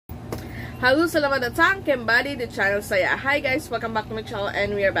Halo, selamat datang kembali di channel saya. Hi guys, welcome back to my channel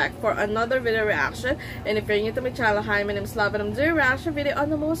and we are back for another video reaction. And if you're new to my channel, hi, my name is Love and I'm doing a reaction video on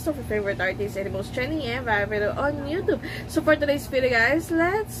the most of your favorite artists and the most trending and viral video on YouTube. So for today's video guys,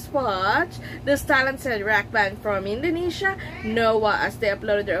 let's watch this talented rock band from Indonesia, Noah, as they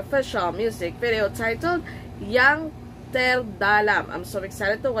uploaded their official music video titled Yang TERDALAM. I'm so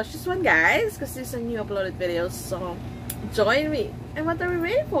excited to watch this one guys because this is a new uploaded video, so join me. And what are we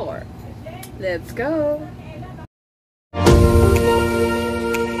waiting for? Let's go!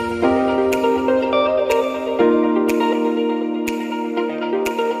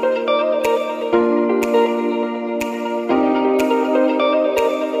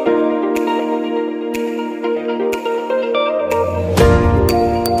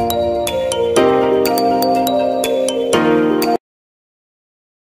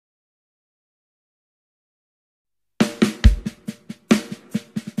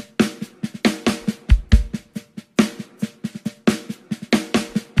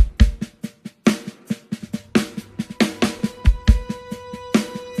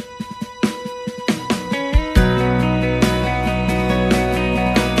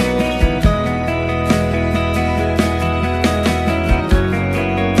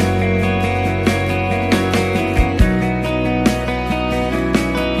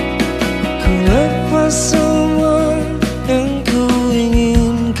 Semua yang ku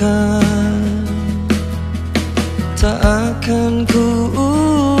inginkan tak akan ku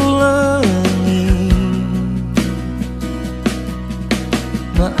ulangi.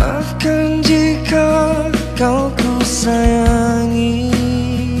 Maafkan jika kau ku sayangi,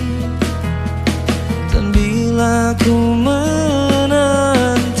 dan bila ku menanti,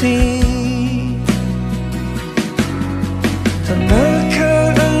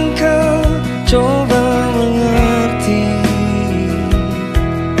 tanahkah engkau coba mengerti.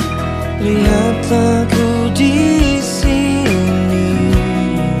 Lihatlah ku di sini.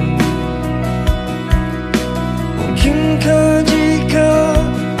 Mungkinkah jika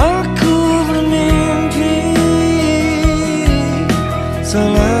aku bermimpi,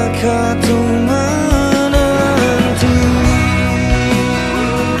 salahkah tuh menanti?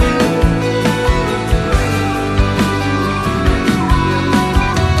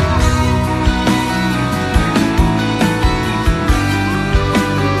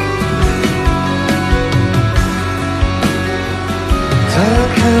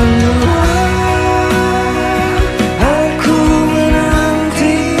 Takkan lelah aku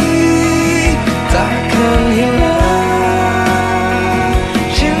menanti, takkan hilang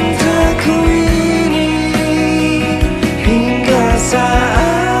cintaku ini, hingga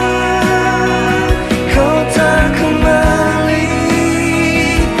saat kau tak kembali,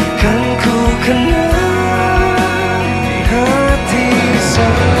 kan ku kenal di hati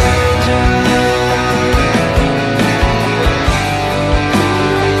saja.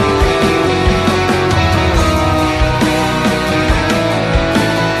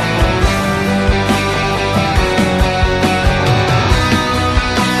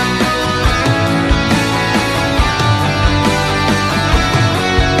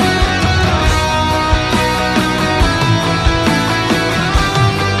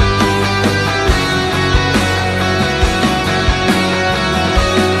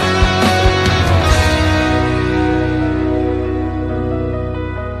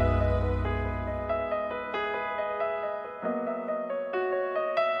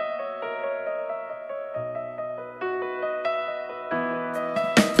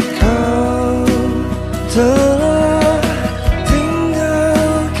 Telah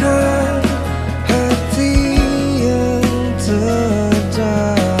tinggalkan hati yang terdalam,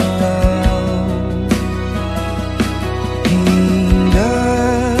 hingga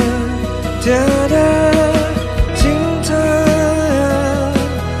tiada cinta yang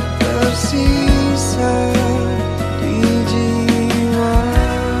tersisa di jiwa.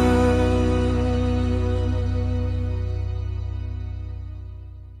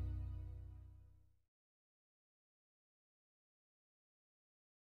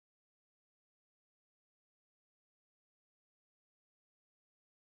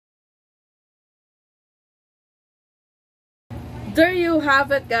 There you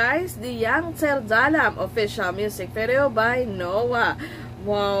have it guys, the Yang TERDALAM official music video by Noah.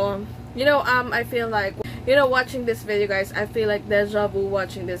 Wow, I feel like, watching this video guys, I feel like deja vu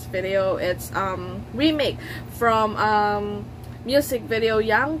watching this video. It's remake from music video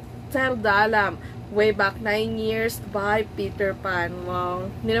Yang TERDALAM way back 9 years by Peter Pan.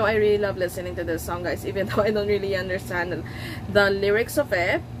 Wow, I really love listening to this song guys, even though I don't really understand the lyrics of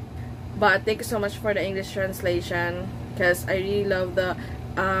it. But thank you so much for the English translation, because I really love the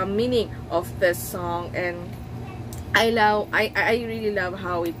meaning of this song, and I really love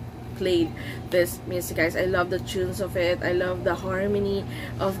how it played this music, guys. I love the tunes of it. I love the harmony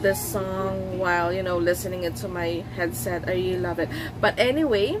of this song while, you know, listening it to my headset. I really love it. But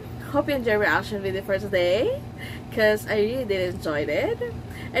anyway, hope you enjoy reaction video for today, because I really did enjoy it.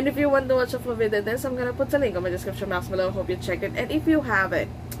 And if you want to watch a full video of this, I'm gonna put the link on my description box below. Hope you check it. And if you haven't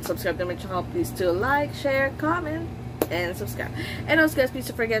subscribed to my channel, please do like, share, comment, and subscribe. And also, guys, please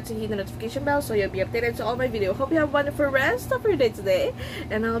don't forget to hit the notification bell so you'll be updated to all my videos. Hope you have a wonderful rest of your day today,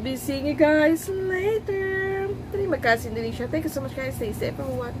 and I'll be seeing you guys later. Thank you so much, guys. Stay safe,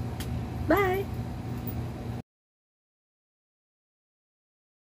 everyone. Bye.